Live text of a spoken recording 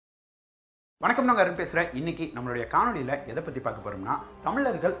வணக்கம், நாங்கள் அருண் பேசுகிறேன். இன்னைக்கு நம்மளுடைய காணொலியில் எதை பற்றி பார்க்க போகிறோம்னா,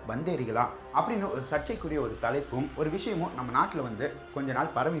 தமிழர்கள் வந்தேரிகளா அப்படின்னு ஒரு சர்ச்சைக்குரிய ஒரு தலைப்பும் ஒரு விஷயமும் நம்ம நாட்டில் வந்து கொஞ்ச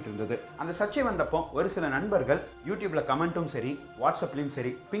நாள் பரவிட்டு இருந்தது. அந்த சர்ச்சை வந்தப்போ ஒரு சில நண்பர்கள் யூடியூப்ல கமெண்ட்டும் சரி, வாட்ஸ்அப்லையும்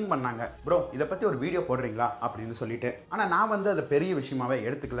சரி பிங் பண்ணாங்க, ப்ரோ இதை பற்றி ஒரு வீடியோ போடுறீங்களா அப்படின்னு சொல்லிட்டு. ஆனால் நான் வந்து அதை பெரிய விஷயமாவே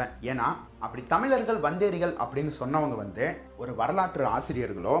எடுத்துக்கல. ஏன்னா அப்படி தமிழர்கள் வந்தேரிகள் அப்படின்னு சொன்னவங்க வந்து ஒரு வரலாற்று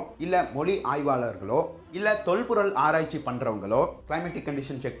ஆசிரியர்களோ இல்லை மொழி ஆய்வாளர்களோ இல்லை தொல்பொருள் ஆராய்ச்சி பண்ணுறவங்களோ, கிளைமேட்டிக்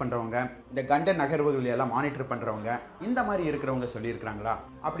கண்டிஷன் செக் பண்ணுறவங்க, இந்த கண்ட நகர்வுகள் எல்லாம் மானிட்டர் பண்ணுறவங்க, இந்த மாதிரி இருக்கிறவங்க சொல்லியிருக்கிறாங்களா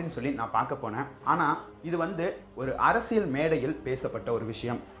அப்படின்னு சொல்லி நான் பார்க்க போனேன். ஆனால் இது வந்து ஒரு அரசியல் மேடையில் பேசப்பட்ட ஒரு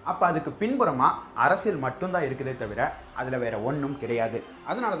விஷயம். அப்போ அதுக்கு பின்புறமாக அரசியல் மட்டும்தான் இருக்குதே தவிர அதில் வேற ஒன்றும் கிடையாது.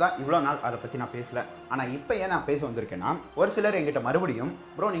 அதனால தான் இவ்வளோ நாள் அதை பற்றி நான் பேசல. ஆனால் இப்போ ஏன் நான் பேச வந்திருக்கேன்னா, ஒரு சிலர் எங்கிட்ட மறுபடியும்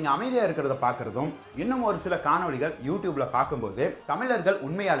ப்ரோ நீங்கள் அமைதியாக இருக்கிறத பார்க்குறதும், இன்னும் ஒரு சில காணொலிகள் யூடியூப்பில் பார்க்கும்போது தமிழர்கள்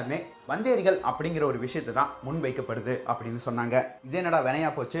உண்மையாலுமே வந்தேரிகள் அப்படிங்கிற ஒரு விஷயத்தை தான் முன்வைக்கப்படுது அப்படின்னு சொன்னாங்க. இது என்னடா வினையா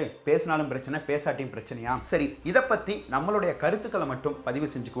போச்சு, பேசினாலும் பிரச்சனை பேசாட்டியும் பிரச்சனையா? சரி, இதை பற்றி நம்மளுடைய கருத்துக்களை மட்டும் பதிவு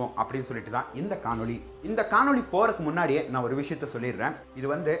செஞ்சுக்குவோம் அப்படின்னு சொல்லிட்டு தான் இந்த காணொலி. இந்த காணொலி போறதுக்கு முன்னாடியே நான் ஒரு விஷயத்த சொல்லிடுறேன். இது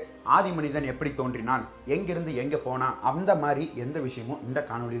வந்து ஆதி மனிதன் எப்படி தோன்றினான், எங்கிருந்து எங்கே போனான், அந்த மாதிரி எந்த விஷயமும் இந்த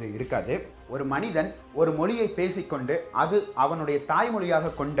காணொலியில் இருக்காது. ஒரு மனிதன் ஒரு மொழியை பேசிக்கொண்டு அது அவனுடைய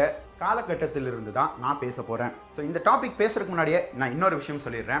தாய்மொழியாக கொண்ட காலகட்டத்திலிருந்து தான் நான் பேச போகிறேன். ஸோ இந்த டாபிக் பேசுறதுக்கு முன்னாடியே நான் இன்னொரு விஷயம்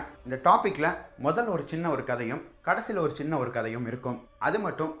சொல்லிடுறேன். இந்த டாப்பிக்கில் முதல் ஒரு சின்ன ஒரு கதையும் கடைசியில் ஒரு சின்ன ஒரு கதையும் இருக்கும். அது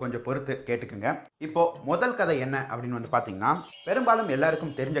மட்டும் கொஞ்சம் பொறுத்து கேட்டுக்குங்க. இப்போ முதல் கதை என்ன அப்படின்னு வந்து பார்த்தீங்கன்னா, பெரும்பாலும்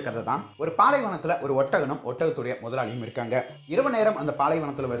எல்லாருக்கும் தெரிஞ்ச கதை தான். ஒரு பாலைவனத்தில் ஒரு ஒட்டகனும் ஒட்டகத்துடைய முதலாளியும் இருக்காங்க. இரவு நேரம் அந்த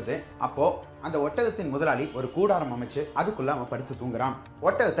பாலைவனத்தில் வருது. அப்போ அந்த ஒட்டகத்தின் முதலாளி ஒரு கூடாரம் அமைச்சு அதுக்குள்ள அவன் படுத்து தூங்குறான்.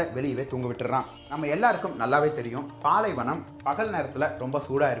 ஒட்டகத்தை வெளியவே தூங்க விட்டுறான். நம்ம எல்லாருக்கும் நல்லாவே தெரியும், பாலைவனம் பகல் நேரத்தில் ரொம்ப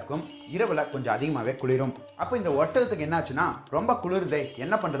சூடாக இருக்கும், இரவுல கொஞ்சம் அதிகமாகவே குளிரும். அப்போ இந்த ஒட்டகத்துக்கு என்னாச்சுன்னா, ரொம்ப குளிருதே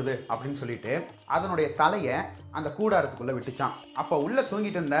என்ன பண்ணுறது அப்படின்னு சொல்லிட்டு அதனுடைய தலையை அந்த கூடாரத்துக்குள்ள விட்டுச்சான். அப்போ உள்ள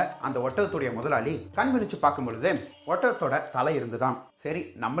தூங்கிட்டு இருந்த அந்த ஒட்டகத்துடைய முதலாளி கண் விழிச்சு பார்க்கும் பொழுது ஒட்டகத்தோட தலை இருந்துதான். சரி,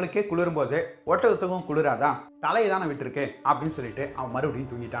 நம்மளுக்கே குளிரும் போது ஒட்டகத்துக்கும் குளிராதான், தலையை தானே விட்டுருக்கு அப்படின்னு சொல்லிட்டு அவன் மறுபடியும்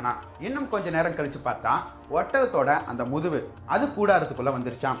தூங்கிட்டானா. இன்னும் கொஞ்ச நேரம் கழிச்சு பார்த்தா ஒட்டகத்தோட அந்த முதுகு அது கூடாரத்துக்குள்ள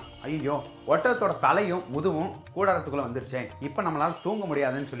வந்துருச்சான். ஐயோ, ஒட்டகத்தோட தலையும் முதுவும் கூடாரத்துக்குள்ள வந்துருச்சேன், இப்போ நம்மளால தூங்க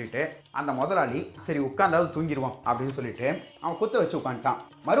முடியாதுன்னு சொல்லிட்டு அந்த முதலாளி சரி உட்கார்ந்தாவது தூங்கிடுவோம் அப்படின்னு சொல்லிட்டு அவன் குத்த வச்சு உட்காந்துட்டான்.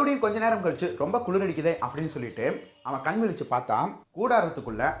 மறுபடியும் கொஞ்ச நேரம் கழிச்சு ரொம்ப குளிரடிக்குதே அப்படின்னு சொல்லிட்டு அவன் கண் விழிச்சு பார்த்தா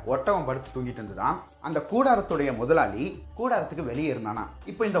கூடாரத்துக்குள்ள ஒட்டகம் படுத்து தூங்கிட்டு இருந்துதான். அந்த கூடாரத்துடைய முதலாளி கூடாரத்துக்கு வெளியே இருந்தானா.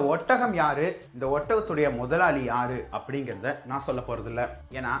 இப்போ இந்த ஒட்டகம் யாரு, இந்த ஒட்டகத்துடைய முதலாளி யாரு அப்படிங்கிறத நான் சொல்ல போறது இல்லை.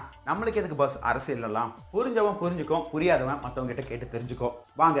 ஏன்னா நம்மளுக்கு எதுக்கு பஸ் அரசியல் எல்லாம், புரிஞ்சவன் புரிஞ்சுக்கோ, புரியாதவன் மற்றவங்க கிட்ட கேட்டு தெரிஞ்சுக்கோ.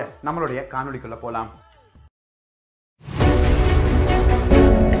 வாங்க நம்மளுடைய காணொலிக்குள்ள போலாம்.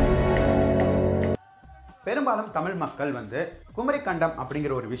 பெரும்பாலும் தமிழ் மக்கள் வந்து குமரி கண்டம்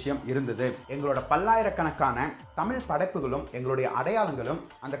அப்படிங்கிற ஒரு விஷயம் இருந்தது. எங்களோட பல்லாயிரக்கணக்கான தமிழ் படைப்புகளும் எங்களுடைய அடையாளங்களும்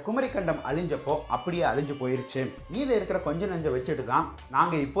அந்த குமரி கண்டம் அழிஞ்சப்போ அப்படியே அழிஞ்சு போயிருச்சு. மீது இருக்கிற கொஞ்ச நெஞ்ச வச்சுட்டு தான்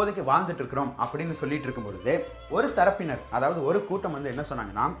நாங்க இப்போதைக்கு வாழ்ந்துட்டு இருக்கிறோம் அப்படின்னு சொல்லிட்டு இருக்கும் பொழுது ஒரு தரப்பினர், அதாவது ஒரு கூட்டம் வந்து என்ன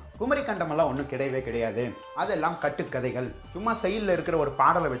சொன்னாங்கன்னா, குமரி கண்டம் எல்லாம் ஒன்றும் கிடையவே கிடையாது, அதெல்லாம் கட்டுக்கதைகள், சும்மா செயலில் இருக்கிற ஒரு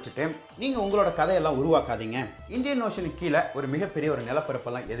பாடலை வச்சுட்டு நீங்க உங்களோட கதையெல்லாம் உருவாக்காதீங்க, இந்தியன் ஓஷனுக்கு கீழே ஒரு மிகப்பெரிய ஒரு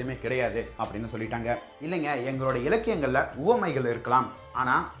நிலப்பரப்பெல்லாம் எதுவுமே கிடையாது அப்படின்னு சொல்லிட்டாங்க. இல்லைங்க, எங்களோட இலக்கியங்கள்ல உவமைகள் இருக்கலாம்,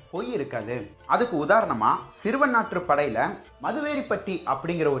 ஆனா பொய் இருக்காது. அதுக்கு உதாரணமா சிறுவண்ணாற்று படையில மதுவேரிப்பட்டி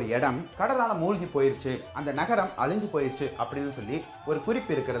அப்படிங்கிற ஒரு இடம் கடலால மூழ்கி போயிருச்சு, அந்த நகரம் அழிஞ்சு போயிருச்சு அப்படின்னு சொல்லி ஒரு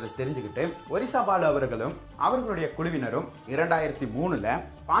குறிப்பு இருக்கிறது தெரிஞ்சுக்கிட்டு ஒரிசா பாலு அவர்களும் அவர்களுடைய குழுவினரும் 2003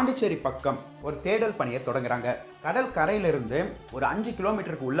 பாண்டிச்சேரி பக்கம் ஒரு தேடல் பணியை தொடங்குறாங்க. கடல் கரையிலிருந்து ஒரு 5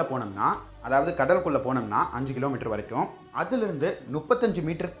 கிலோமீட்டருக்கு உள்ள போனோம்னா, அதாவது கடலுக்குள்ள போனோம்னா 5 கிலோமீட்டர் வரைக்கும், அதிலிருந்து 35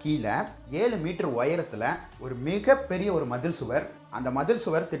 மீட்டர் கீழே 7 மீட்டர் உயரத்துல ஒரு மிகப்பெரிய ஒரு மதில் சுவர், அந்த மதில்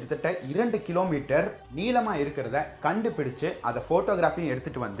சுவர் கிட்டத்தட்ட 2 கிலோமீட்டர் நீளமா இருக்கிறத கண்டுபிடிச்சு அதை போட்டோகிராஃபியும்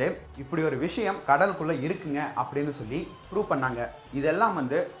எடுத்துட்டு வந்து இப்படி ஒரு விஷயம் கடலுக்குள்ள இருக்குங்க அப்படின்னு சொல்லி ப்ரூவ் பண்ணாங்க. இதெல்லாம்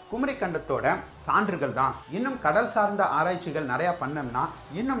வந்து குமரி கண்டத்தோட சான்றுகள் தான். இன்னும் கடல் சார்ந்த ஆராய்ச்சிகள் நிறைய பண்ணோம்னா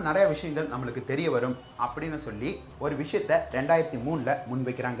இன்னும் நிறைய விஷயங்கள் நம்மளுக்கு தெரிய வரும் அப்படின்னு சொல்லி ஒரு விஷயத்தை 2003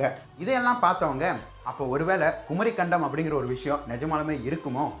 முன்வைக்கிறாங்க. இதையெல்லாம் பார்த்தவங்க அப்போ ஒருவேளை குமரி கண்டம் அப்படிங்கிற ஒரு விஷயம் நிஜமாலுமே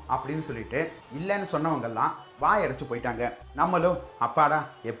இருக்குமோ அப்படின்னு சொல்லிட்டு இல்லைன்னு சொன்னவங்கெல்லாம் வாயடைச்சு போயிட்டாங்க. நம்மளும் அப்பாடா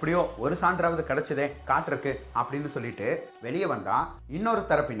எப்படியோ ஒரு சான்றாவது கிடைச்சதே காட்டுருக்கு அப்படின்னு சொல்லிட்டு வெளியே வந்தா இன்னொரு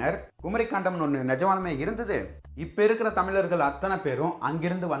தரப்பினர் குமரி கண்டம்னு ஒன்று நிஜமாலுமே இருந்தது, இப்ப இருக்கிற தமிழர்கள் அத்தனை பேரும்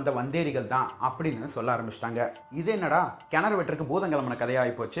அங்கிருந்து வந்த வந்தேரிகள் தான் அப்படின்னு சொல்ல ஆரம்பிச்சிட்டாங்க. இது என்னடா கிணறு வெட்டுறதுக்கு பூதங்கிழமன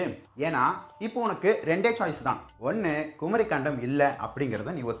கதையாகி போச்சு. ஏன்னா இப்போ உனக்கு ரெண்டே சாய்ஸ் தான். ஒன்று குமரி கண்டம் இல்லை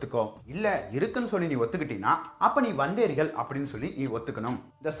அப்படிங்கிறத நீ ஒத்துக்கோ, இல்லை இருக்குன்னு சொல்லி நீ ஒத்துக்கிட்டீங்கன்னா அப்ப நீ வந்தேரிகள் அப்படின்னு சொல்லி நீ ஒத்துக்கணும்.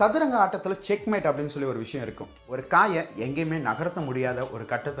 இந்த சதுரங்க ஆட்டத்துல செக்மேட் அப்படின்னு சொல்லி ஒரு விஷயம் இருக்கும். ஒரு காயை எங்கேயுமே நகர்த்த முடியாத ஒரு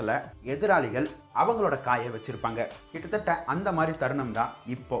கட்டத்துல எதிராளிகள் அவங்களோட காயை வச்சிருப்பாங்க. கிட்டத்தட்ட அந்த மாதிரி தருணம் தான்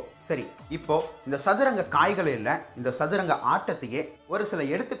இப்போ. சரி, இப்போ இந்த சதுரங்க காய்களை இல்ல, இந்த சதுரங்க ஆட்டத்தையே ஒரு சில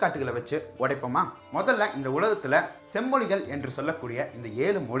எடுத்துக்காட்டுகளை வச்சு உடைப்போமா? முதல்ல இந்த உலகத்துல செம்மொழிகள் என்று சொல்லக்கூடிய இந்த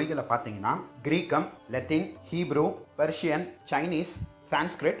 7 மொழிகளை பார்த்தீங்கன்னா கிரீக்கம், Latin, Hebrew, Persian, Chinese,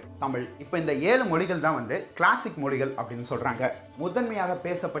 Sanskrit, Tamil. இப்போ இந்த 7 மொழிகள் தான் வந்து கிளாசிக் மொழிகள் அப்படின்னு சொல்றாங்க. முதன்மையாக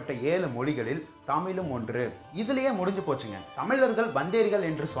பேசப்பட்ட 7 மொழிகளில் தமிழும் ஒன்று. இதுலயே முடிஞ்சு போச்சுங்க. தமிழர்கள் வந்தேரிகள்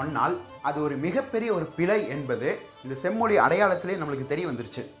என்று சொன்னால் அது ஒரு மிகப்பெரிய ஒரு பிழை என்பது இந்த செம்மொழி அடையாளத்திலே நம்மளுக்கு தெரிய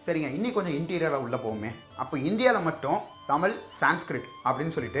வந்துருச்சு. சரிங்க, இன்னி கொஞ்சம் இன்டீரியரா உள்ள போவோமே. அப்போ இந்தியாவில் மட்டும் தமிழ், சான்ஸ்கிரிட்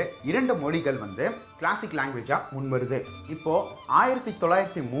அப்படின்னு சொல்லிட்டு 2 மொழிகள் வந்து கிளாசிக் லாங்குவேஜா முன்வருது. இப்போ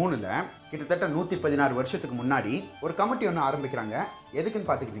 1903ல் கிட்டத்தட்ட 116 வருஷத்துக்கு முன்னாடி ஒரு கமிட்டி ஒன்று ஆரம்பிக்கிறாங்க. எதுக்குன்னு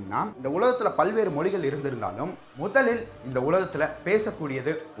பார்த்துக்கிட்டிங்கன்னா, இந்த உலகத்தில் பல்வேறு மொழிகள் இருந்திருந்தாலும் முதலில் இந்த உலகத்தில்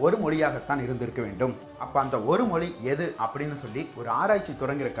பேசக்கூடியது ஒரு மொழியாகத்தான் இருந்திருக்க வேண்டும். அப்போ அந்த ஒரு மொழி எது அப்படின்னு சொல்லி ஒரு ஆராய்ச்சி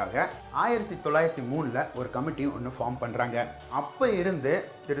தொடங்குறதுக்காக 1903ல் ஒரு கமிட்டி ஒன்று ஃபார்ம் பண்ணுறாங்க. அப்போ இருந்து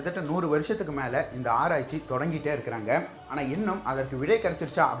கிட்டத்தட்ட 100 வருஷத்துக்கு மேலே இந்த ஆராய்ச்சி தொடங்கிட்டே இருக்கிறாங்க. ஆனால் இன்னும் அதற்கு விடை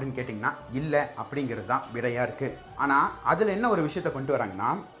கிடைச்சிருச்சா அப்படின்னு கேட்டிங்கன்னா இல்லை அப்படிங்கிறது தான் விடையாக இருக்குது. ஆனால் அதில் என்ன ஒரு விஷயத்தை கொண்டு வராங்கன்னா,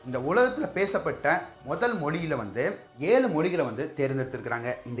 இந்த உலகத்தில் பேசப்பட்ட முதல் மொழியில் வந்து 7 மொழிகளை வந்து தேர்ந்தெடுத்திருக்கிறாங்க.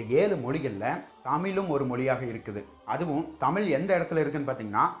 இந்த 7 மொழிகளில் தமிழும் ஒரு மொழியாக இருக்குது. அதுவும் தமிழ் எந்த இடத்துல இருக்குன்னு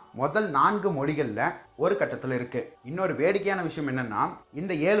பார்த்தீங்கன்னா முதல் 4 மொழிகளில் ஒரு கட்டத்தில் இருக்குது. இன்னொரு வேடிக்கையான விஷயம் என்னன்னா,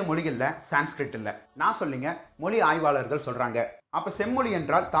 இந்த 7 மொழிகளில் சான்ஸ்கிரிட் இல்லை. நான் சொல்லிங்க, மொழி ஆய்வாளர்கள் சொல்கிறாங்க. அப்போ செம்மொழி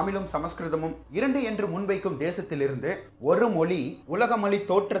என்றால் தமிழும் சமஸ்கிருதமும் 2 என்று முன்வைக்கும் தேசத்திலிருந்து ஒரு மொழி உலக மொழி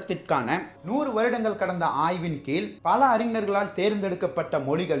தோற்றத்திற்கான 100 வருடங்கள் கடந்த ஆய்வின் கீழ் பல அறிஞர்களால் தேர்ந்தெடுக்கப்பட்ட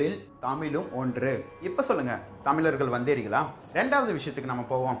மொழிகளில் தமிழும் ஒன்று. இப்போ சொல்லுங்க, தமிழர்கள் வந்தேரிகளா? ரெண்டாவது விஷயத்துக்கு நம்ம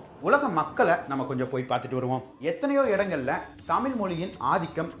போவோம். உலக மக்களை நம்ம கொஞ்சம் போய் பார்த்துட்டு வருவோம். எத்தனையோ இடங்கள்ல தமிழ் மொழியின்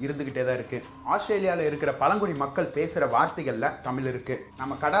ஆதிக்கம் இருந்துகிட்டே தான் இருக்கு. ஆஸ்திரேலியாவில் இருக்கிற பழங்குடி மக்கள் பேசுற வார்த்தைகள்ல தமிழ் இருக்கு.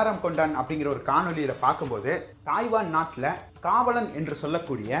 நம்ம கடாரம் கொண்டான் அப்படிங்கிற ஒரு காணொலியில பார்க்கும்போது தாய்வான் நாட்டில் காவலன் என்று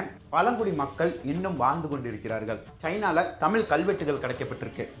சொல்லக்கூடிய பழங்குடி மக்கள் இன்னும் வாழ்ந்து கொண்டிருக்கிறார்கள். சைனால தமிழ் கல்வெட்டுகள்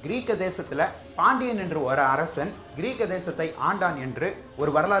கிடைக்கப்பட்டிருக்கு. கிரீக்க தேசத்துல பாண்டியன் என்று ஒரு அரசன் கிரீக்க தேசத்தை ஆண்டான் என்று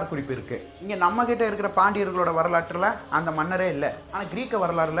ஒரு வரலாறு குறிப்பு இருக்கு. இங்க நம்ம கிட்ட இருக்கிற பாண்டியர்களோட வரலாற்றுல அந்த மன்னரே இல்லை, ஆனா கிரீக்க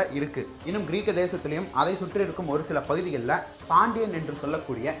வரலாறுல இருக்கு. இன்னும் கிரீக்க தேசத்திலையும் அதை சுற்றி இருக்கும் ஒரு சில பகுதிகளில் பாண்டியன் என்று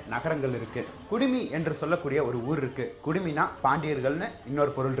சொல்லக்கூடிய நகரங்கள் இருக்கு. குடுமி என்று சொல்லக்கூடிய ஒரு ஊர் இருக்கு. குடுமினா பாண்டியர்கள்னு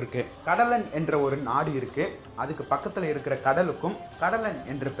இன்னொரு பொருள் இருக்கு. கடலன் என்ற ஒரு நாடு இருக்கு. அதுக்கு பக்கத்துல இருக்கிற கடலுக்கும் கடலன்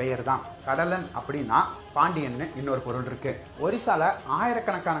என்று பெயர் தான். கடலன் அப்படின்னா பாண்டியன்னு இன்னொரு பொருள் இருக்கு. ஒரிசால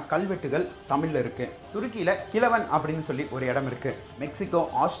ஆயிரக்கணக்கான கல்வெட்டுகள் தமிழ்ல இருக்கு. துருக்கியில கிழவன் அப்படின்னு சொல்லி ஒரு இடம் இருக்கு. மெக்சிகோ,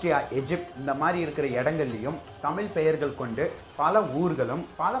 ஆஸ்திரியா, எஜிப்ட் இந்த மாதிரி இருக்கிற இடங்கள்லையும் தமிழ் பெயர்கள் கொண்டு பல ஊர்களும்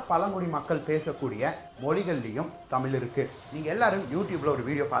பல பழங்குடி மக்கள் பேசக்கூடிய மொழிகள்லையும் தமிழ் இருக்கு. நீங்க எல்லாரும் யூடியூப்ல ஒரு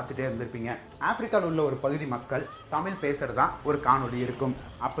வீடியோ பார்த்துட்டே இருந்திருப்பீங்க. ஆப்பிரிக்காவில் உள்ள ஒரு பகுதி மக்கள் தமிழ் பேசுறதா ஒரு காணொலி இருக்கும்.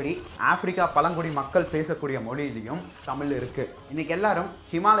 அப்படி ஆப்பிரிக்கா பழங்குடி மக்கள் பேசக்கூடிய மொழியிலையும் தமிழ் இருக்கு. இன்னைக்கு எல்லாரும்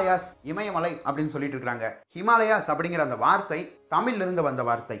ஹிமாலயாஸ், இமயமலை அப்படின்னு சொல்லிட்டு இருக்காங்க. ஹிமாலயாஸ் அப்படிங்கிற அந்த வார்த்தை தமிழ்ல இருந்து வந்த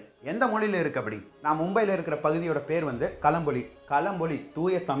வார்த்தை. எந்த மொழியில இருக்கு அப்படி? நான் மும்பையில் இருக்கிற பகுதியோட பேர் வந்து களம்பொலி. களம்பொலி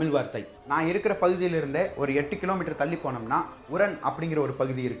தூய தமிழ் வார்த்தை. நான் இருக்கிற பகுதியிலிருந்தே ஒரு 8 கிலோமீட்டர் தள்ளி போனோம்னா உரன் அப்படிங்கிற ஒரு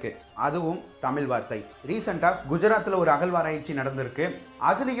பகுதி இருக்கு. அதுவும் தமிழ் வார்த்தை. ரீசெண்டா குஜராத்தில் ஒரு அகழ்வாராய்ச்சி நடந்திருக்கு.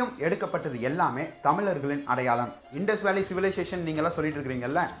 அதுலேயும் எடுக்கப்பட்டது எல்லாமே தமிழர்களின் அடையாளம். இண்டஸ் வேலி சிவிலைசேஷன் நீங்களாம் சொல்லிட்டு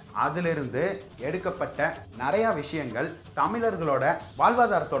இருக்கிறீங்கல்ல, அதிலிருந்து எடுக்கப்பட்ட நிறைய விஷயங்கள் தமிழர்களோட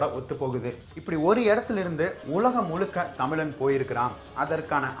வாழ்வாதாரத்தோட ஒத்து போகுது. இப்படி ஒரு இடத்துல இருந்து உலகம் முழுக்க தமிழன் போயிருக்கிறான்.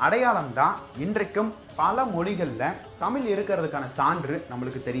 அதற்கான அடையாளம் தான் இன்றைக்கும் பல மொழிகள்ல தமிழ் இருக்கிறதுக்கான சான்று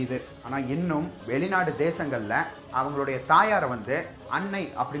நம்மளுக்கு தெரியுது. ஆனால் இன்னும் வெளிநாடு தேசங்கள்ல அவங்களுடைய தாயாரை வந்து அன்னை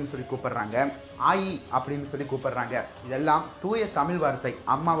அப்படின்னு சொல்லி கூப்பிடுறாங்க, ஆயி அப்படின்னு சொல்லி கூப்பிடுறாங்க. இதெல்லாம் தூய தமிழ் வார்த்தை,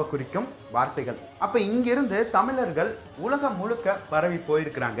 அம்மாவை குறிக்கும் வார்த்தைகள். அப்ப இங்கிருந்து தமிழர்கள் உலகம் முழுக்க பரவி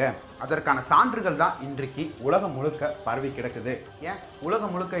போயிருக்கிறாங்க. அதற்கான சான்றுகள் தான் இன்றைக்கு உலகம் முழுக்க பரவி கிடக்குது. ஏன்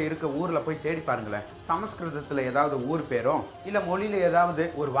உலகம் முழுக்க இருக்க ஊர்ல போய் தேடி பாருங்களேன். சமஸ்கிருதத்துல ஏதாவது ஊர் பேரோ இல்ல மொழியில ஏதாவது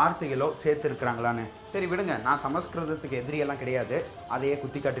ஒரு வார்த்தைகளோ சேர்த்து இருக்கிறாங்களான்னு. சரி விடுங்க, நான் சமஸ்கிருதத்துக்கு எதிரியெல்லாம் கிடையாது, அதையே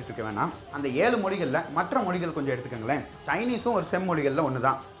குத்தி காட்டிட்டு இருக்க வேணாம். அந்த 7 மொழிகள்ல மற்ற மொழிகள் கொஞ்சம் எடுத்துக்கங்களேன். சைனீஸும் ஒரு செம்மொழிகள்ல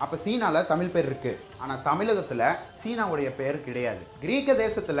ஒண்ணுதான். அப்ப சீனால தமிழ் பேர் இருக்கு, ஆனா தமிழகத்துல சீனாவுடைய பேர் கிடையாது. கிரீக்க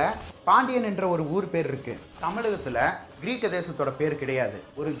தேசத்துல பாண்டியன் என்ற ஒரு ஊர் பேர் இருக்கு. தமிழகத்துல கிரீக்க தேசத்தோட பேர் கிடையாது.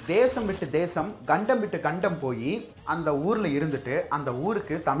 ஒரு தேசம் விட்டு தேசம், கண்டம் விட்டு கண்டம் போய் அந்த ஊர்ல இருந்துட்டு அந்த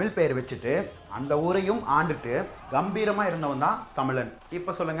ஊருக்கு தமிழ் பெயர் வச்சுட்டு அந்த ஊரையும் ஆண்டுட்டு கம்பீரமா இருந்தவன் தான் தமிழன்.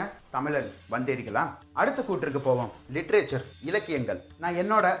 இப்ப சொல்லுங்க, தமிழன் வந்தேரிகளா? அடுத்த கூற்றுக்கு போவோம். லிட்ரேச்சர், இலக்கியங்கள். நான்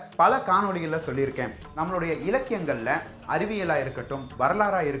என்னோட பல காணொளிகள்ல சொல்லியிருக்கேன், நம்மளுடைய இலக்கியங்கள்ல அறிவியலா இருக்கட்டும்,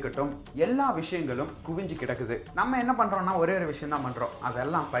 வரலாறா இருக்கட்டும், எல்லா விஷயங்களும் குவிஞ்சு கிடக்குது. நம்ம என்ன பண்றோம்னா ஒரே ஒரு விஷயம் தான் பண்றோம்,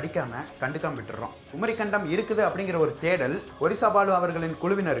 அதெல்லாம் படிக்காம கண்டுக்காம விட்டுறோம். குமரிக்கண்டம் இருக்குது அப்படிங்கிற ஒரு தேடல் ஒரிசா பாலு அவர்களின்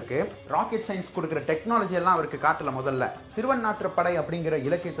குழுவினருக்கு ராக்கெட் சயின்ஸ் கொடுக்கிற டெக்னாலஜி எல்லாம் அவருக்கு காட்டல. முதல்ல சிறுவன் நாட்டுப்படை அப்படிங்கிற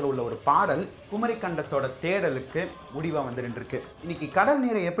இலக்கியத்தில் உள்ள ஒரு பாடல் குமரிக்கண்டத்தோட தேடலுக்கு முடிவா வந்து நின்றுருக்கு. இன்னைக்கு கடல்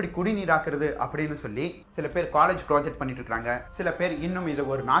நீரை எப்படி குடிநீராக்குறது அப்படின்னு சொல்லி சில பேர் காலேஜ் ப்ராஜெக்ட் பண்ணிட்டு இருக்காங்க. சில பேர் இன்னும் இதை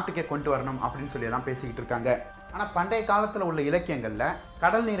ஒரு நாட்டுக்கே கொண்டு வரணும் அப்படின்னு சொல்லி எல்லாம் பேசிக்கிட்டு இருக்காங்க. ஆனால் பண்டைய காலத்தில் உள்ள இலக்கியங்களில்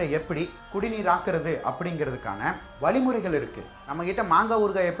கடல் நீரை எப்படி குடிநீர் ஆக்குறது அப்படிங்கிறதுக்கான வழிமுறைகள் இருக்குது. நம்மக்கிட்ட மாங்காய்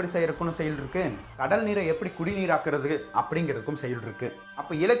ஊறுகாய் எப்படி செய்யறதுக்குன்னு செயல் இருக்கு, கடல் நீரை எப்படி குடிநீர் ஆக்குறது அப்படிங்கிறதுக்கும் செயல் இருக்கு.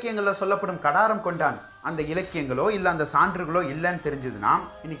 அப்போ இலக்கியங்களில் சொல்லப்படும் கடாரம் கொண்டான் அந்த இலக்கியங்களோ இல்லை அந்த சான்றுகளோ இல்லைன்னு தெரிஞ்சதுன்னா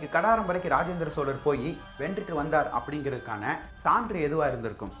இன்னைக்கு கடாரம் வரைக்கும் ராஜேந்திர சோழர் போய் வென்றுட்டு வந்தார் அப்படிங்கிறதுக்கான சான்று எதுவாக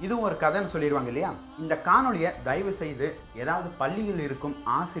இருந்திருக்கும். இதுவும் ஒரு கதைன்னு சொல்லிடுவாங்க இல்லையா. இந்த காணொலியை தயவு செய்து ஏதாவது பள்ளியில் இருக்கும்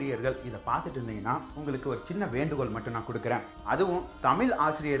ஆசிரியர்கள் இதை பார்த்துட்டு இருந்தீங்கன்னா உங்களுக்கு ஒரு சின்ன வேண்டுகோள் மட்டும் நான் கொடுக்குறேன். அதுவும் தமிழ்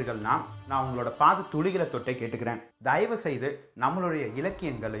ஆசிரியர்கள்னா நான் உங்களோட பாத துளிகளை தொட்டே கேட்டுக்கிறேன். தயவு செய்து நம்மளுடைய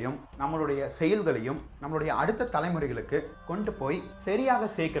இலக்கியங்களையும் நம்மளுடைய செயல்களையும் நம்மளுடைய அடுத்த தலைமுறைகளுக்கு கொண்டு போய் சரியாக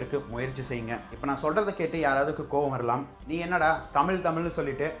சேர்க்கறதுக்கு முயற்சி செய்யுங்க. இப்போ நான் சொல்றதை கேட்டு யாராவதுக்கு கோபம் வரலாம், நீ என்னடா தமிழ்னு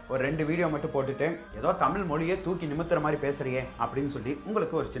சொல்லிட்டு ஒரு 2 வீடியோ மட்டும் போட்டுட்டு ஏதோ தமிழ் மொழியை தூக்கி நிமித்துற மாதிரி பேசுறியே அப்படின்னு சொல்லி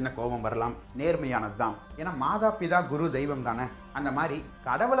உங்களுக்கு ஒரு சின்ன கோபம் வரலாம். நேர்மையானது தான். ஏன்னா மாதா பிதா குரு தெய்வம் தானே. அந்த மாதிரி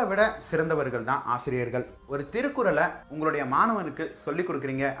கடவுளை விட சிறந்தவர்கள் தான் ஆசிரியர்கள். ஒரு திருக்குறளை உங்களுடைய மாணவனுக்கு சொல்லிக்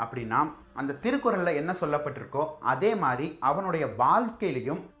கொடுக்குறீங்க அப்படின்னா அந்த திருக்குறளில் என்ன சொல்லப்பட்டிருக்கோ அதே மாதிரி அவனுடைய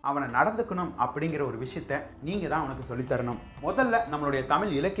வாழ்க்கையிலையும் அவனை நடந்துக்கணும் அப்படிங்கிற ஒரு விஷயத்த நீங்கள் தான் அவனுக்கு சொல்லித்தரணும். முதல்ல நம்மளுடைய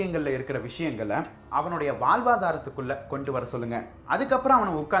தமிழ் இலக்கியங்களில் இருக்கிற விஷயங்களை அவனுடைய வாழ்வாதாரத்துக்குள்ள கொண்டு வர சொல்லுங்க. அதுக்கப்புறம்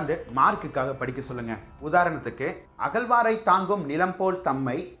அவனை உட்காந்து மார்க்குக்காக படிக்க சொல்லுங்க. உதாரணத்துக்கு அகழ்வாரை தாங்கும் நிலம் போல்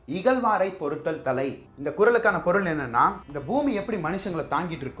தம்மை இகழ்வாரை பொறுத்தல் தலை. இந்த குறளுக்கான பொருள் என்னன்னா, இந்த பூமி எப்படி மனுஷங்களை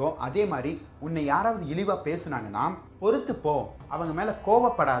தாங்கிட்டு இருக்கோ அதே மாதிரி உன்னை யாராவது இழிவா பேசுனாங்கன்னா பொறுத்து போ, அவங்க மேல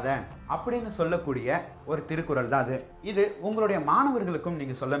கோபப்படாத அப்படின்னு சொல்லக்கூடிய ஒரு திருக்குறள் தான் அது. இது உங்களுடைய மாணவர்களுக்கும்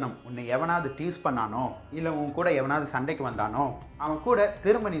நீங்க சொல்லணும். உன்னை எவனாவது டீஸ் பண்ணானோ இல்ல உன் கூட எவனாவது சண்டைக்கு வந்தானோ அவன் கூட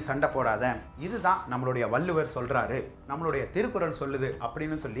திரும்ப நீ சண்டை போடாத, இதுதான் நம்மளுடைய வள்ளுவர் சொல்றாரு, நம்மளுடைய திருக்குறள் சொல்லுது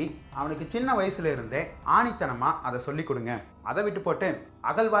அப்படின்னு சொல்லி அவனுக்கு சின்ன வயசுல இருந்தே ஆணித்தனமா அதை சொல்லி கொடுங்க. அதை விட்டு போட்டு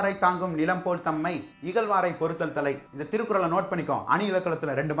அகழ்வாரை தாங்கும் நிலம் போல் தம்மை இகழ்வாரை பொறுத்தல் தலை, இந்த திருக்குறளை நோட் பண்ணிக்கோ, அணி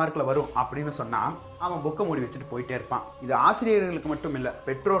இலக்கணத்துல 2 மார்க்ல வரும் அப்படின்னு சொன்னா அவன் புக்கை மூடி வச்சுட்டு போயிட்டே இருப்பான். இது ஆசிரியர்களுக்கு மட்டும் இல்ல,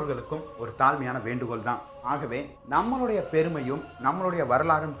 பெற்றோர்களுக்கும் ஒரு தாழ்மையான வேண்டுகோள் தான். ஆகவே நம்மளுடைய பெருமையும் நம்மளுடைய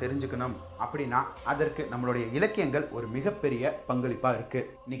வரலாறும் தெரிஞ்சுக்கணும் அப்படின்னா அதற்கு நம்மளுடைய இலக்கியங்கள் ஒரு மிகப்பெரிய பங்களிப்பா இருக்கு.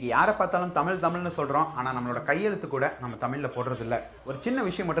 இன்னைக்கு யாரை பார்த்தாலும் தமிழ்னு சொல்றோம், ஆனா நம்மளோட கையெழுத்து கூட நம்ம தமிழ்ல போடுறது இல்ல. ஒரு சின்ன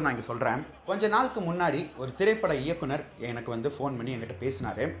விஷயம் மட்டும் நான் இங்க சொல்றேன். கொஞ்ச நாளுக்கு முன்னாடி ஒரு திரைப்பட இயக்குனர் எனக்கு ஃபோன் பண்ணி என்கிட்ட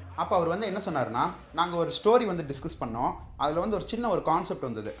பேசினாரு. அப்போ அவர் என்ன சொன்னாருன்னா, நாங்கள் ஒரு ஸ்டோரி டிஸ்கஸ் பண்ணோம். அதில் ஒரு சின்ன ஒரு கான்செப்ட்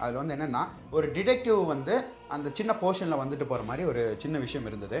வந்தது. அதில் என்னென்னா ஒரு டிடெக்டிவ் அந்த சின்ன போர்ஷனில் வந்துட்டு போகிற மாதிரி ஒரு சின்ன விஷயம்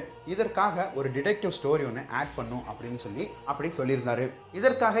இருந்தது. இதற்காக ஒரு டிடெக்டிவ் ஸ்டோரி ஒன்று ஆட் பண்ணும் அப்படின்னு அப்படி சொல்லியிருந்தாரு.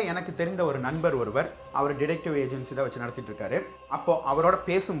 இதற்காக எனக்கு தெரிந்த ஒரு நண்பர் ஒருவர் அவர் டிடெக்டிவ் ஏஜென்சி தான் வச்சு நடத்திட்டு இருக்காரு. அப்போ அவரோட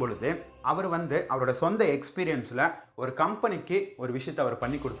பேசும் பொழுது அவர் அவரோட சொந்த எக்ஸ்பீரியன்ஸில் ஒரு கம்பெனிக்கு ஒரு விஷயத்தை அவர்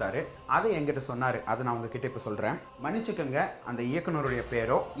பண்ணி கொடுத்தாரு. அதை என்கிட்ட சொன்னார். அதை நான் உங்ககிட்ட இப்போ சொல்கிறேன். மன்னிச்சுக்கோங்க, அந்த இயக்குனருடைய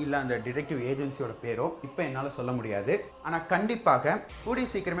பேரோ இல்லை அந்த டிடெக்டிவ் ஏஜென்சியோட பேரோ இப்போ என்னால் சொல்ல முடியாது. ஆனால் கண்டிப்பாக கூடிய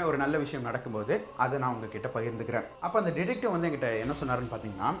சீக்கிரமே ஒரு நல்ல விஷயம் நடக்கும்போது அதை நான் உங்ககிட்ட பகிர்ந்துக்கிறேன். அப்போ அந்த டிடெக்டிவ் என்கிட்ட என்ன சொன்னாருன்னு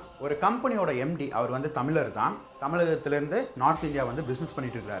பார்த்தீங்கன்னா, ஒரு கம்பெனியோட எம்டி அவர் தமிழர் தான். தமிழகத்திலேருந்து நார்த் இந்தியா பிஸ்னஸ்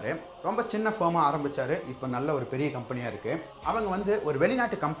பண்ணிட்டு இருக்காரு. ரொம்ப சின்ன ஃபர்மாக ஆரம்பிச்சாரு, இப்போ நல்ல ஒரு பெரிய கம்பெனியாக இருக்கு. அவங்க ஒரு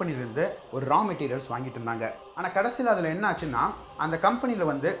வெளிநாட்டு கம்பெனிலேருந்து ஒரு ரா மெட்டீரியல்ஸ் வாங்கிட்டு இருந்தாங்க. ஆனால் கடைசியில் அதில் என்ன ஆச்சுன்னா, அந்த கம்பெனியில்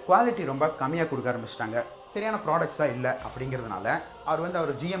குவாலிட்டி ரொம்ப கம்மியாக கொடுக்க ஆரம்பிச்சிட்டாங்க. சரியான ப்ராடக்ட்ஸாக இல்லை அப்படிங்கிறதுனால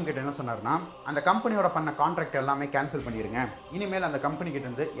அவர் ஜிஎம் கிட்ட என்ன சொன்னார்னா, அந்த கம்பெனியோட பண்ண கான்ட்ராக்ட் எல்லாமே கேன்சல் பண்ணிடுங்க. இனிமேல் அந்த கம்பெனி கிட்ட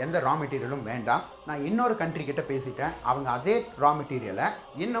இருந்து எந்த ரா மெட்டீரியலும் வேண்டாம். நான் இன்னொரு கண்ட்ரி கிட்ட பேசிட்டேன், அவங்க அதே ரா மெட்டீரியலை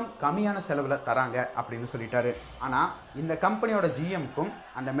இன்னும் கம்மியான செலவில் தராங்க அப்படின்னு சொல்லிட்டாரு. ஆனால் இந்த கம்பெனியோட ஜிஎம்க்கும்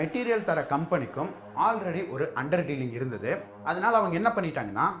அந்த மெட்டீரியல் தர கம்பெனிக்கும் ஆல்ரெடி ஒரு அண்டர் டீலிங் இருந்தது. அதனால அவங்க என்ன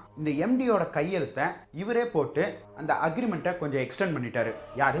பண்ணிட்டாங்கன்னா, இந்த எம்டியோட கையெழுத்தை இவரே போட்டு அந்த அக்ரிமெண்ட்டை கொஞ்சம் எக்ஸ்டெண்ட் பண்ணிட்டாரு.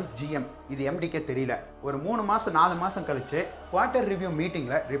 யாரு? ஜிஎம். இது எம்டிக்கே தெரியல. ஒரு 3 மாதம் 4 மாதம் கழிச்சு குவார்ட்டர் ரிவ்யூ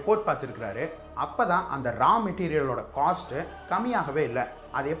மீட்டிங்கில் ரிப்போர்ட் பார்த்துருக்கிறாரு. அப்போ தான் அந்த ரா மெட்டீரியலோட காஸ்ட்டு கம்மியாகவே இல்லை.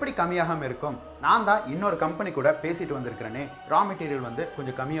 அது எப்படி கம்மியாகாமல் இருக்கும்? நான் தான் இன்னொரு கம்பெனி கூட பேசிட்டு வந்திருக்கிறேனே, ரா மெட்டீரியல்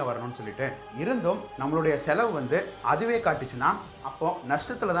கொஞ்சம் கம்மியாக வரணும்னு சொல்லிட்டு. இருந்தும் நம்மளுடைய செலவு அதுவே காட்டுச்சுன்னா அப்போ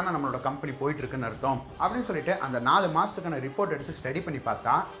நஷ்டத்தில் தானே நம்மளோட கம்பெனி போயிட்டு இருக்குன்னு அர்த்தம் அப்படின்னு சொல்லிட்டு அந்த 4 மாதத்துக்கான ரிப்போர்ட் எடுத்து ஸ்டடி பண்ணி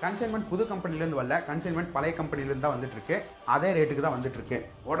பார்த்தா கன்சைன்மெண்ட் புது கம்பெனிலேருந்து வரல, கன்சைன்மெண்ட் பழைய கம்பெனிலேருந்து தான் வந்துட்டு இருக்கு. அதே ரேட்டுக்கு தான் வந்துட்டு இருக்கு.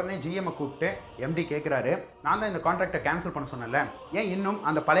 உடனே ஜிஎம் கூப்பிட்டு எம்டி கேட்குறாரு, நான் தான் இந்த கான்ட்ராக்டை கேன்சல் பண்ண சொன்னேன்ல, ஏன் இன்னும்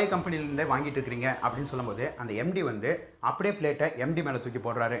அந்த பழைய கம்பெனிலேருந்தே வாங்கிட்டு இருக்கிறீங்க அப்படின்னு சொல்லும்போது அந்த எம்டி வந்து அப்படியே பிளேட்டை எம்டி மேலே தூக்கி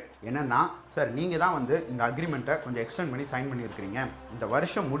போடுறாரு. என்னன்னா, சார் நீங்கள் தான் வந்து இந்த அக்ரிமெண்ட்டை கொஞ்சம் எக்ஸ்டெண்ட் பண்ணி சைன் பண்ணியிருக்கிறீங்க, இந்த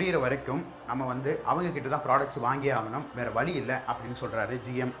வருஷம் முடிகிற வரைக்கும் நம்ம வந்து அவங்க கிட்ட தான் ப்ராடக்ட்ஸ் வாங்கியே ஆகணும், வேறு வழி இல்லை அப்படின்னு சொல்கிறாரு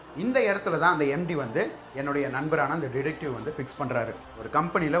ஜிஎம். இந்த இடத்துல தான் அந்த எம்டி வந்து என்னுடைய நண்பரான அந்த டிடெக்டிவ் வந்து ஃபிக்ஸ் பண்ணுறாரு. ஒரு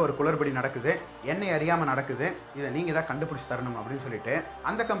கம்பெனியில் ஒரு குளறுபடி நடக்குது, என்னை அறியாமல் நடக்குது, இதை நீங்கள் தான் கண்டுபிடிச்சி தரணும் அப்படின்னு சொல்லிட்டு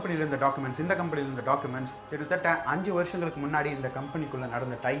அந்த கம்பெனியில் இருந்த டாக்குமெண்ட்ஸ், இந்த கம்பெனியில் இருந்த டாக்குமெண்ட்ஸ், கிட்டத்தட்ட 5 வருஷங்களுக்கு முன்னாடி இந்த கம்பெனிக்குள்ளே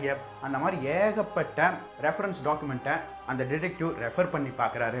நடந்த டைப், அந்த மாதிரி ஏகப்பட்ட ரெஃபரன்ஸ் டாக்குமெண்ட்டை அந்த டிடெக்டிவ் ரெஃபர் பண்ணி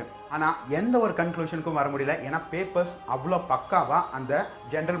பார்க்குறாரு. ஆனால் எந்த ஒரு கன்க்ளூஷனுக்கும் வர முடியல. ஏன்னா பேப்பர்ஸ் அவ்வளோ பக்காவாக அந்த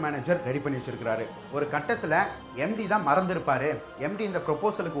ஜெனரல் மேனேஜர் ரெடி பண்ணி வச்சிருக்கிறாரு. ஒரு கட்டத்தில் எம்டி தான் மறந்துருப்பாரு, எம்டி இந்த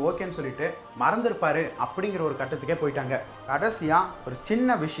ப்ரொபோசலுக்கு ஓகேன்னு சொல்லிட்டு மறந்துருப்பாரு அப்படிங்கிற ஒரு கட்டத்துக்கே போயிட்டாங்க. கடைசியாக ஒரு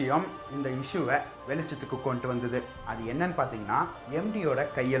சின்ன விஷயம் இந்த இஷ்யூவை வெளிச்சத்துக்கு கொண்டு வந்தது. அது என்னன்னு பார்த்தீங்கன்னா, எம்டியோட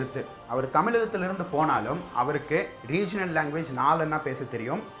கையெழுத்து. அவர் தமிழகத்திலிருந்து போனாலும் அவருக்கு ரீஜனல் லாங்குவேஜ் 4 பேச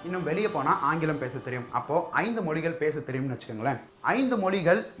தெரியும், இன்னும் வெளியே போனால் ஆங்கிலம் பேச தெரியும். அப்போது 5 மொழிகள் பேச தெரியும்னு வச்சுக்கோங்களேன். 5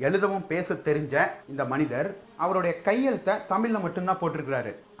 மொழிகள் எழுதவும் பேச தெரிஞ்ச இந்த மனிதர் அவருடைய கையெழுத்தை தமிழில் மட்டும்தான்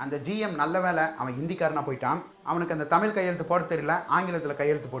போட்டிருக்கிறாரு. அந்த ஜிஎம் நல்ல வேலை அவன் ஹிந்திக்காரனா போயிட்டான், அவனுக்கு அந்த தமிழ் கையெழுத்து போட தெரியல, ஆங்கிலத்தில்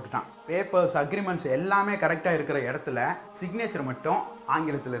கையெழுத்து போட்டுட்டான். பேப்பர்ஸ், அக்ரிமெண்ட்ஸ் எல்லாமே கரெக்டாக இருக்கிற இடத்துல சிக்னேச்சர் மட்டும்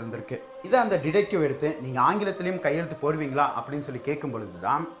ஆங்கிலத்தில் இருந்திருக்கு. இதை அந்த டிடெக்டிவ் எடுத்து நீங்கள் ஆங்கிலத்திலையும் கையெழுத்து போடுவீங்களா அப்படின்னு சொல்லி கேட்கும் பொழுது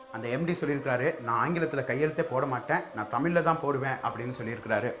தான் அந்த எம்டி சொல்லியிருக்கிறாரு, நான் ஆங்கிலத்தில் கையெழுத்தே போட மாட்டேன், நான் தமிழில் தான் போடுவேன் அப்படின்னு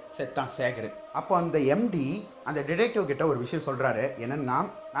சொல்லியிருக்கிறாரு. செத்தான் சேகர். அப்போ அந்த எம்டி அந்த டிடெக்டிவ் கிட்ட ஒரு விஷயம் சொல்கிறாரு. என்னென்னா,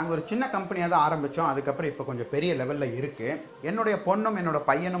 நாங்கள் ஒரு சின்ன கம்பெனியாக தான் ஆரம்பித்தோம், அதுக்கப்புறம் இப்போ கொஞ்சம் பெரிய லெவலில் இருக்குது. என்னுடைய பொண்ணும் என்னோட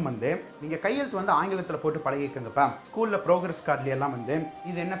பையனும் வந்து நீங்கள் கையெழுத்து வந்து ஆங்கிலத்தில் போட்டு பழகிக்கங்கப்பா, ஸ்கூலில் ப்ரோக்ரஸ் கார்ட்லையெல்லாம் வந்து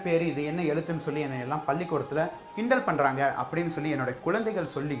இது என்ன பேர், இது என்ன எழுத்துன்னு சொல்லி என்னை எல்லாம் பள்ளிக்கூடத்தில் கிண்டல் பண்ணுறாங்க அப்படின்னு சொல்லி என்னோட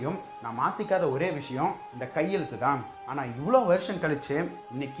குழந்தைகள் சொல்லியும் நான் மாற்றிக்காத ஒரே விஷயம் இந்த கையெழுத்து தான். ஆனால் இவ்வளோ வருஷம் கழித்து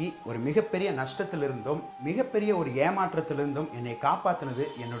இன்னைக்கு ஒரு மிகப்பெரிய நஷ்டத்திலிருந்தும் மிகப்பெரிய ஒரு ஏமாற்றத்திலிருந்தும் என்னை காப்பாற்றினது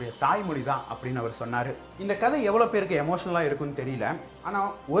என்னுடைய தாய்மொழி தான் அப்படின்னு அவர் சொன்னார். இந்த கதை எவ்வளோ பேருக்கு எமோஷனலாக இருக்குன்னு தெரியல. ஆனால்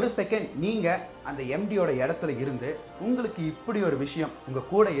ஒரு செகண்ட் நீங்கள் அந்த எம்டியோட இடத்துல இருந்து உங்களுக்கு இப்படி ஒரு விஷயம் உங்கள்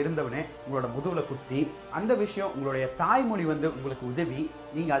கூட இருந்தவனே உங்களோட முதுகில் குத்தி, அந்த விஷயம் உங்களுடைய தாய்மொழி வந்து உங்களுக்கு உதவி,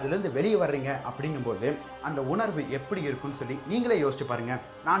 நீங்கள் அதுலேருந்து வெளியே வர்றீங்க அப்படிங்கும்போது அந்த உணர்வு எப்படி இருக்குன்னு சொல்லி நீங்களே யோசிச்சு பாருங்க.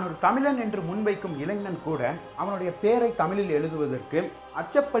 நான் ஒரு தமிழன் என்று முன்வைக்கும் இளைஞன் கூட அவனுடைய பேரை தமிழில் எழுதுவதற்கு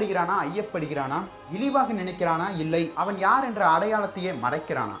அச்சப்படுகிறானா, ஐயப்படுகிறானா, இழிவாக நினைக்கிறானா, இல்லை அவன் யார் என்ற அடையாளத்தையே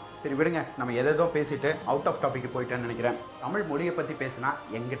மறைக்கிறானா? சரி விடுங்க, நம்ம எதோ பேசிட்டு அவுட் ஆஃப் டாபிக் போயிட்டேன்னு நினைக்கிறேன். தமிழ் மொழியை பற்றி பேசினா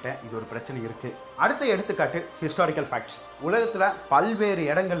எங்கிட்ட இது ஒரு பிரச்சனை இருக்குது. அடுத்த எடுத்துக்காட்டு ஹிஸ்டாரிக்கல் ஃபேக்ட்ஸ். உலகத்தில் பல்வேறு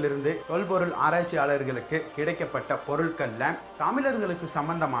இடங்கள்லிருந்து தொல்பொருள் ஆராய்ச்சியாளர்களுக்கு கிடைக்கப்பட்ட பொருட்களில் தமிழர்களுக்கு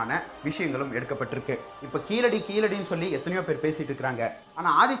சம்பந்தமான விஷயங்களும் எடுக்கப்பட்டிருக்கு. இப்போ கீழடின்னு சொல்லி எத்தனையோ பேர் பேசிட்டு இருக்கிறாங்க.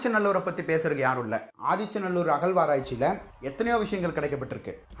 ஆனால் ஆதிச்சநல்லூரை பற்றி பேசுறதுக்கு யாரும் இல்லை. ஆதிச்சநல்லூர் அகழ்வாராய்ச்சியில் எத்தனையோ விஷயங்கள்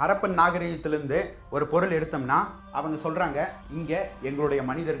கிடைக்கப்பட்டிருக்கு. ஹரப்பன் நாகரிகத்திலிருந்து ஒரு பொருள் எடுத்தோம்னா அவங்க சொல்கிறாங்க, இங்கே எங்களுடைய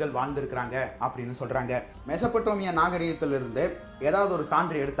மனிதர்கள் வாழ்ந்திருக்கிறாங்க அப்படின்னு சொல்கிறாங்க. மெசபடோமியா நாகரிகத்திலிருந்து ஏதாவது ஒரு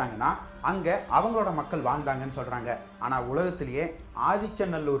சான்று எடுத்தாங்கன்னா அங்கே அவங்களோட மக்கள் வாழ்ந்தாங்கன்னு சொல்கிறாங்க. ஆனால் உலகத்திலேயே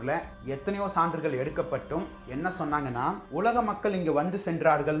ஆதிச்சநல்லூரில் எத்தனையோ சான்றுகள் எடுக்கப்பட்டும் என்ன சொன்னாங்கன்னா, உலக மக்கள் இங்கே வந்து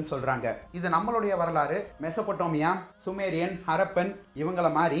சென்றார்கள்னு சொல்கிறாங்க. இது நம்மளுடைய வரலாறு. மெசபடோமியா, சுமேரியன், ஹரப்பன் இவங்கள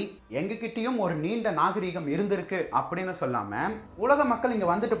மாதிரி எங்ககிட்டயும் ஒரு நீண்ட நாகரிகம் இருந்திருக்கு அப்படின்னு சொல்லாமல் உலக மக்கள்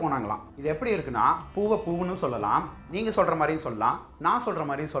இங்கே வந்துட்டு போனாங்களாம். இது எப்படி இருக்குன்னா, பூவை பூவுன்னு சொல்லலாம், நீங்கள் சொல்கிற மாதிரியும் சொல்லலாம், நான் சொல்கிற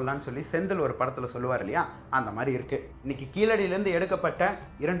மாதிரியும் சொல்லலாம்னு சொல்லி செந்தில் ஒரு படத்தில் சொல்லுவார் இல்லையா, அந்த மாதிரி இருக்குது. இன்னைக்கு கீழடியிலேருந்து எடுக்கப்பட்ட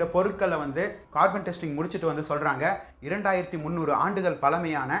 2 பொருட்களை வந்து கார்பன் டெஸ்டிங் முடிச்சுட்டு வந்து சொல்கிறாங்க, 2300 ஆண்டுகள்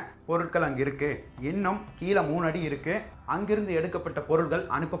பழமையான பொருட்கள் அங்கே இருக்குது, இன்னும் கீழே 3 அடி இருக்குது, அங்கிருந்து எடுக்கப்பட்ட பொருட்கள்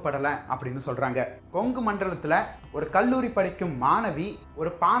அனுப்பப்படலை அப்படின்னு சொல்கிறாங்க. கொங்கு மண்டலத்தில் ஒரு கல்லூரி படிக்கும் மாணவி ஒரு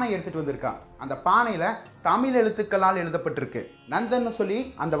பானை எடுத்துகிட்டு வந்திருக்கா. அந்த பானையில் தமிழ் எழுத்துக்களால் எழுதப்பட்டிருக்கு. நந்தன்னு சொல்லி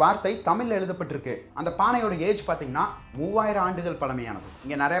அந்த வார்த்தை தமிழில் எழுதப்பட்டிருக்கு. அந்த பானையோட ஏஜ் பார்த்தீங்கன்னா 3000 ஆண்டுகள் பழமையானது.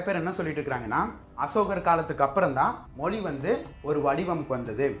 இங்கே நிறைய பேர் என்ன சொல்லிட்டு இருக்கிறாங்கன்னா, அசோகர் காலத்துக்கு அப்புறம் தான் மொழி வந்து ஒரு வடிவமுக்கு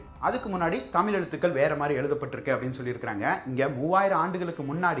வந்தது, அதுக்கு முன்னாடி தமிழ் எழுத்துக்கள் வேற மாதிரி எழுதப்பட்டிருக்கு அப்படின்னு சொல்லியிருக்கிறாங்க. இங்கே 3000 ஆண்டுகளுக்கு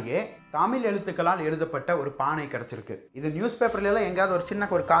முன்னாடியே தமிழ் எழுத்துக்களால் எழுதப்பட்ட ஒரு பானை கிடச்சிருக்கு. இது நியூஸ் பேப்பர்லாம் எங்கேயாவது ஒரு சின்ன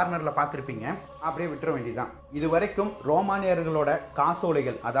ஒரு கார்னரில் பார்த்துருப்பீங்க, அப்படியே விட்டுற வேண்டியதான். இது வரைக்கும் ரோமானியர்களோட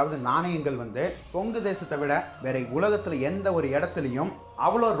காசோலைகள், அதாவது நாணயங்கள் வந்து கொங்கு தேசத்தை விட வேற உலகத்தில் எந்த ஒரு இடத்துலையும்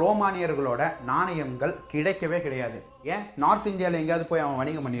அவ்வளோ ரோமானியர்களோட நாணயங்கள் கிடைக்கவே கிடையாது. ஏன் நார்த் இந்தியாவில் எங்கேயாவது போய் அவன்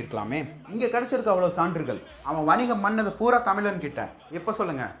வணிகம் பண்ணியிருக்கலாமே, இங்கே கிடச்சிருக்க அவ்வளோ சான்றுகள். அவன் வணிகம் பண்ணது பூரா தமிழன் கிட்ட. இப்போ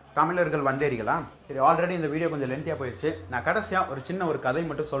சொல்லுங்க, தமிழர்கள் வந்தேரிகளா? சரி, ஆல்ரெடி இந்த வீடியோ கொஞ்சம் லென்த்தியாக போயிடுச்சு. நான் கடைசியாக ஒரு சின்ன ஒரு கதை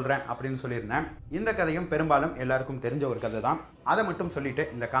மட்டும் சொல்கிறேன் அப்படின்னு சொல்லியிருந்தேன். இந்த கதையும் பெரும்பாலும் எல்லாருக்கும் தெரிஞ்ச ஒரு கதை தான். அதை மட்டும் சொல்லிட்டு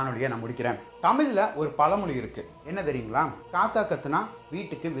இந்த காணொலியை நான் முடிக்கிறேன். தமிழ்ல ஒரு பழமொழி இருக்கு, என்ன தெரியுங்களா? காக்கா கத்துனா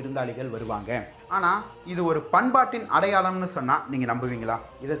வீட்டுக்கு விருந்தாளிகள் வருவாங்க. ஆனா இது ஒரு பண்பாட்டின் அடையாளம்னு சொன்னா நீங்க நம்புவீங்களா?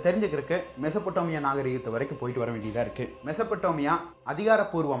 இதை தெரிஞ்சுக்கிறதுக்கு மெசபொட்டோமியா நாகரிகத்து வரைக்கும் போயிட்டு வர வேண்டியதா இருக்கு. மெசபொட்டோமியா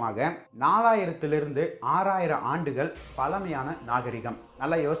அதிகாரப்பூர்வமாக 4000 6000 ஆண்டுகள் பழமையான நாகரிகம்.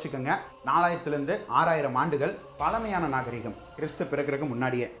 நல்லா யோசிச்சுக்கோங்க, 4000 6000 ஆண்டுகள் பழமையான நாகரிகம், கிறிஸ்து பிறகுறதுக்கு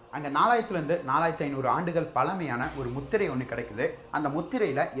முன்னாடியே. அங்கே 4000 4500 ஆண்டுகள் பழமையான ஒரு முத்திரை ஒன்று கிடைக்குது. அந்த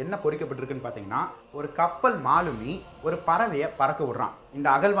முத்திரையில் என்ன பொறிக்கப்பட்டிருக்குன்னு பார்த்தீங்கன்னா, ஒரு கப்பல் மாலுமி ஒரு பறவையை பறக்க விடுறான். இந்த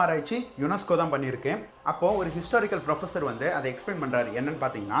அகழ்வாராய்ச்சி யுனெஸ்கோ தான் பண்ணியிருக்கு. அப்போது ஒரு ஹிஸ்டாரிக்கல் ப்ரொஃபஸர் அதை எக்ஸ்பிளைன் பண்ணுறாரு. என்னன்னு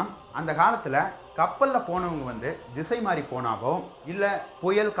பார்த்தீங்கன்னா, அந்த காலத்தில் கப்பலில் போனவங்க திசை மாறி போனாவோ இல்லை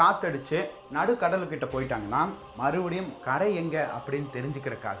புயல் காத்தடிச்சு நடுக்கடலுக்கிட்ட போயிட்டாங்கன்னா மறுபடியும் கரை எங்கே அப்படின்னு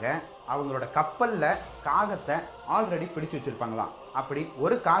தெரிஞ்சுக்கிறதுக்காக அவங்களோட கப்பலில் காகத்தை ஆல்ரெடி பிடிச்சு வச்சுருப்பாங்களாம். அப்படி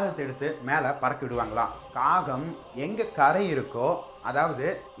ஒரு காகத்தை எடுத்து மேலே பறக்க விடுவாங்களாம். காகம் எங்கே கரை இருக்கோ, அதாவது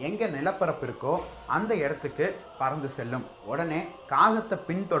எங்கே நிலப்பரப்பு இருக்கோ அந்த இடத்துக்கு பறந்து செல்லும். உடனே காகத்தை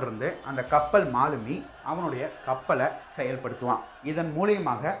பின்தொடர்ந்து அந்த கப்பல் மாலுமி அவனுடைய கப்பலை செயல்படுத்துவான். இதன்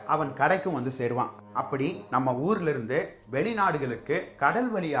மூலியமாக அவன் கரைக்கும் சேருவான். அப்படி நம்ம ஊர்ல இருந்து வெளிநாடுகளுக்கு கடல்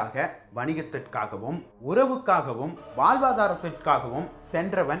வழியாக வணிகத்திற்காகவும் உறவுக்காகவும் வாழ்வாதாரத்திற்காகவும்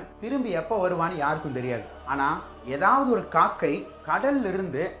சென்றவன் திரும்பி எப்போ வருவான்னு யாருக்கும் தெரியாது. ஆனா ஏதாவது ஒரு காக்கை கடல்ல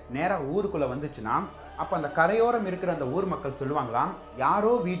இருந்து நேரா ஊருக்குள்ள வந்துச்சுன்னா அப்ப அந்த கரையோரம் இருக்கிற அந்த ஊர் மக்கள் சொல்லுவாங்களாம்,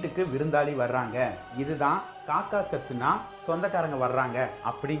 யாரோ வீட்டுக்கு விருந்தாளி வர்றாங்க, இதுதான் காக்கா கத்துனா சொந்தக்காரங்க வர்றாங்க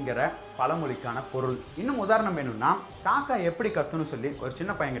அப்படிங்கிற பழமொழிக்கான பொருள். இன்னும் உதாரணம் வேணும்னா, காக்கா எப்படி கத்துன்னு சொல்லி ஒரு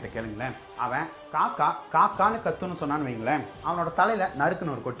சின்ன பையன்கிட்ட கேளுங்களேன். அவன் காக்கா காக்கான்னு கத்துன்னு சொன்னான்னு வைங்களேன், அவனோட தலையில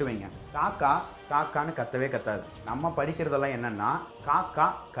நறுக்குன்னு ஒரு கொட்டு வைங்க. காக்கா காக்கான்னு கத்தவே கத்தாது. நம்ம படிக்கிறதெல்லாம் என்னன்னா, காக்கா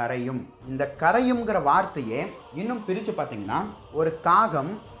கரையும். இந்த கரையும்ங்கிற வார்த்தையே இன்னும் பிரித்து பார்த்தீங்கன்னா, ஒரு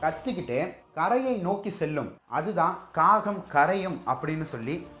காகம் கத்திக்கிட்டே கரையை நோக்கி செல்லும், அதுதான் காகம் கரையும் அப்படின்னு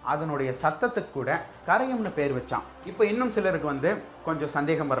சொல்லி அதனுடைய சத்தத்துக்கு கூட கரையும்னு பேர் வச்சான். இப்போ இன்னும் சிலருக்கு கொஞ்சம்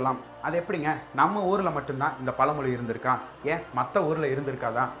சந்தேகம் வரலாம், அது எப்படிங்க நம்ம ஊரில் மட்டும்தான் இந்த பழமொழி இருந்திருக்கா, ஏன் மற்ற ஊரில்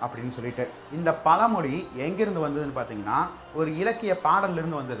இருந்திருக்காதா அப்படின்னு சொல்லிட்டு. இந்த பழமொழி எங்கிருந்து வந்ததுன்னு பார்த்தீங்கன்னா, ஒரு இலக்கிய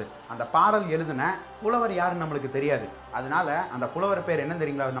பாடலிருந்து வந்தது. அந்த பாடல் எழுதின புலவர் யாருன்னு நம்மளுக்கு தெரியாது. அதனால அந்த புலவர் பேர் என்ன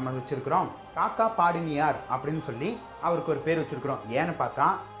தெரியுங்களா நம்ம வச்சிருக்கிறோம்? காக்கா பாடினியார் அப்படின்னு சொல்லி அவருக்கு ஒரு பேர் வச்சிருக்கிறோம். ஏன்னு பார்த்தா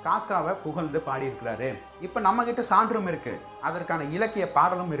காக்காவை புகழ்ந்து பாடியிருக்கிறாரு. இப்போ நம்ம கிட்ட சான்றும் இருக்கு, அதற்கான இலக்கிய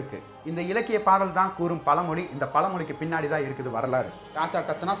பாடலும் இருக்கு. இந்த இலக்கிய பாடல் தான் கூறும் பழமொழி. இந்த பழமொழிக்கு பின்னாடி தான் இருக்குது வரலாறு. காக்கா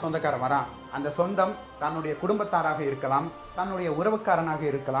கத்துனா சொந்தக்காரன் வரான். அந்த சொந்தம் தன்னுடைய குடும்பத்தாராக இருக்கலாம், தன்னுடைய உறவுக்காரனாக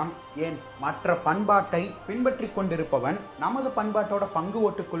இருக்கலாம், ஏன் மற்ற பண்பாட்டை பின்பற்றி கொண்டிருப்பவன் நமது பண்பாட்டோட பங்கு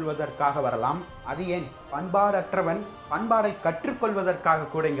ஓட்டுக் கொள்வதற்காக வரலாம். அது ஏன் பண்பாடற்றவன் பண்பாடை கற்றுக்கொள்வதற்காக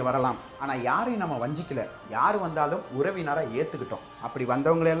கூட இங்கே வரலாம். ஆனால் யாரையும் நம்ம வஞ்சிக்கல, யார் வந்தாலும் உறவினரை ஏற்றுக்கிட்டோம். அப்படி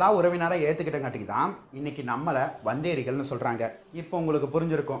வந்தவங்களெல்லாம் உறவினரை ஏற்றுக்கிட்டங்காட்டிக்கு தான் இன்னைக்கு நம்மளை வந்தேரிகள்னு சொல்கிறாங்க. இப்போ உங்களுக்கு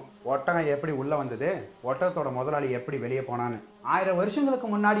புரிஞ்சிருக்கும், ஒட்டகம் எப்படி உள்ளே வந்தது, ஒட்டகத்தோட முதலாளி எப்படி வெளியே போனான்னு. 1000 வருஷங்களுக்கு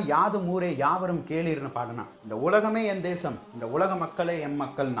முன்னாடி யாதும் ஊரே யாவரும் கேளீர்னு பாடினா, இந்த உலகமே என் தேசம், இந்த உலக மக்களே என்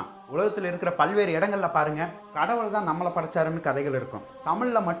மக்கள்னா. உலகத்தில் இருக்கிற பல்வேறு இடங்கள்ல பாருங்க, கடவுள் தான் நம்மளை படைச்சாருன்னு கதைகள் இருக்கும்.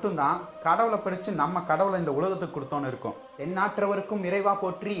 தமிழ்ல மட்டும்தான் கடவுளை படிச்சு நம்ம கடவுளை இந்த உலகத்துக்கு கொடுத்தோன்னு இருக்கும். தென்னாற்றவருக்கும் இறைவா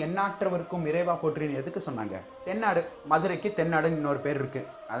போற்றி, எண்ணாற்றவருக்கும் இறைவா போற்றின்னு எதுக்கு சொன்னாங்க? தென்னாடு, மதுரைக்கு தென்னாடுன்னு இன்னொரு பேர் இருக்கு.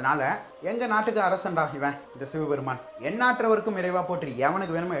 அதனால எங்க நாட்டுக்கு அரசண்டா இவன் இந்த சிவபெருமான், எண்ணாற்றவருக்கும் இறைவா போற்றி,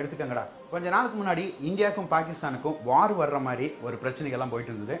 எவனுக்கு வேணுமோ எடுத்துக்கங்கடா. கொஞ்ச நாளுக்கு முன்னாடி இந்தியாவுக்கும் பாகிஸ்தானுக்கும் வார் வர்ற மாதிரி ஒரு பிரச்சனைகள்லாம்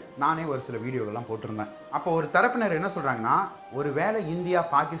போயிட்டு இருந்தது. நானே ஒரு சில வீடியோலாம் போட்டிருந்தேன். அப்போ ஒரு தரப்பினர் என்ன சொல்றாங்கன்னா, ஒருவேளை இந்தியா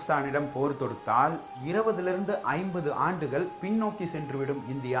பாகிஸ்தானிடம் போர் தொடுத்தால் 20 to 50 ஆண்டுகள் பின்னோக்கி சென்றுவிடும்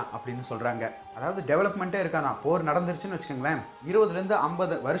இந்தியா அப்படின்னு சொல்றாங்க. அதாவது டெவலப்மெண்ட்டே இருக்காதான், போர் நடந்துருச்சுன்னு வச்சுக்கோங்களேன், 20 to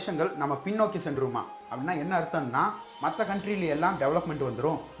 50 வருஷங்கள் நம்ம பின்னோக்கி சென்றுருமா. அப்படின்னா என்ன அர்த்தம்னா, மற்ற கண்ட்ரில எல்லாம் டெவலப்மெண்ட்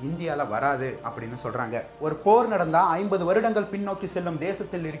வந்துடும், இந்தியாவில் வராது அப்படின்னு சொல்றாங்க. ஒரு போர் நடந்தா 50 வருடங்கள் பின்னோக்கி செல்லும்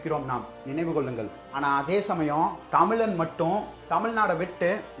தேசத்தில் இருக்கிறோம் நாம், நினைவு கொள்ளுங்கள். ஆனால் அதே சமயம் தமிழன் மட்டும் தமிழ்நாடை விட்டு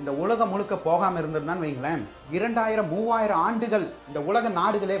இந்த உலகம் முழுக்க போகாமல் இருந்திருந்தான்னு வைங்களேன், 2000 3000 ஆண்டுகள் இந்த உலக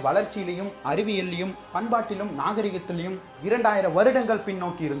நாடுகளே வளர்ச்சியிலையும் அறிவியல்லையும் பண்பாட்டிலும் நாகரிகத்திலையும் 2000 வருடங்கள்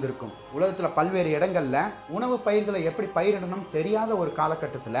பின்னோக்கி இருந்திருக்கும். உலகத்தில் பல்வேறு இடங்கள்ல உணவு பயிர்களை எப்படி பயிரிடணும் தெரியாத ஒரு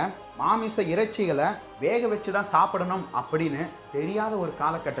காலகட்டத்தில் மாமிச இறைச்சிகளை வேக வச்சு தான் சாப்பிடணும் அப்படின்னு தெரியாத ஒரு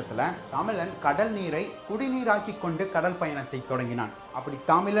காலகட்டத்தில் தமிழன் கடல் நீரை குடிநீராக்கி கொண்டு கடல் பயணத்தை தொடங்கினான். அப்படி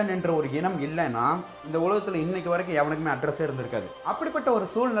தமிழன் என்ற ஒரு இனம் இல்லைன்னா இந்த உலகத்தில் இன்னைக்கு வரைக்கும் எவனுக்குமே அட்ரஸே இருந்திருக்காது. அப்படிப்பட்ட ஒரு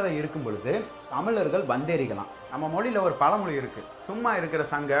சூழ்நிலை இருக்கும் பொழுது தமிழர்கள் வந்தேறிகலாம். நம்ம மொழியில் ஒரு பழமொழி இருக்கு, சும்மா இருக்கிற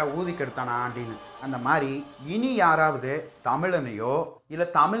சங்க ஊதி கெடுத்தானா அப்படின்னு. அந்த மாதிரி இனி யாராவது தமிழனையோ இல்லை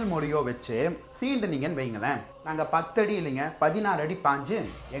தமிழ் மொழியோ வச்சு சீண்டுனீங்கன்னு வைங்களேன், நாங்கள் 10 அடி இல்லைங்க 16 அடி பாஞ்சு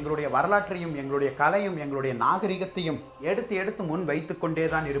எங்களுடைய வரலாற்றையும் எங்களுடைய கலையும் எங்களுடைய நாகரிகத்தையும் எடுத்து எடுத்து முன் வைத்து கொண்டே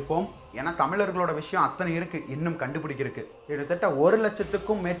தான் இருப்போம். ஏன்னா தமிழர்களோட விஷயம் அத்தனை இருக்குது இன்னும் கண்டுபிடிக்கிறதுக்கு. கிட்டத்தட்ட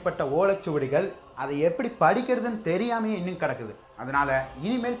 1,00,000க்கும் மேற்பட்ட ஓலைச்சுவடிகள் அதை எப்படி படிக்கிறதுன்னு தெரியாமையே இன்னும் கிடக்குது. அதனால்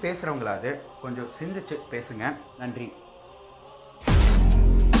இனிமேல் பேசுகிறவங்களாவது கொஞ்சம் சிந்திச்சு பேசுங்க. நன்றி.